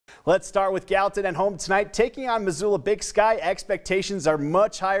Let's start with Gallatin at home tonight, taking on Missoula Big Sky. Expectations are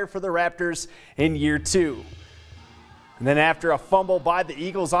much higher for the Raptors in year 2. And then after a fumble by the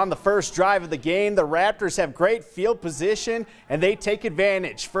Eagles on the first drive of the game, the Raptors have great field position and they take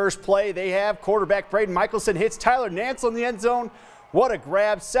advantage. First play they have, quarterback Braden Michelson hits Tyler Nansel in the end zone. What a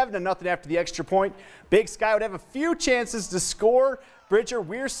grab, 7-0 after the extra point. Big Sky would have a few chances to score. Bridger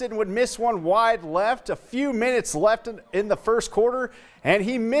Weirson would miss one wide left. A few minutes left in the first quarter, and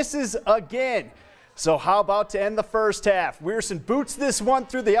he misses again. So how about to end the first half? Weirson boots this one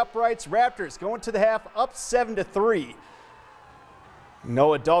through the uprights. Raptors going to the half up 7-3.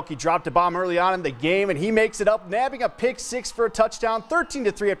 Noah Dalkey dropped a bomb early on in the game, and he makes it up, nabbing a pick six for a touchdown,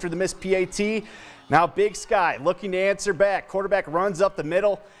 13-3 after the missed PAT. Now Big Sky looking to answer back. Quarterback runs up the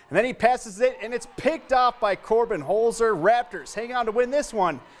middle, and then he passes it, and it's picked off by Corbin Holzer. Raptors hang on to win this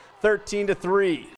one, 13-3.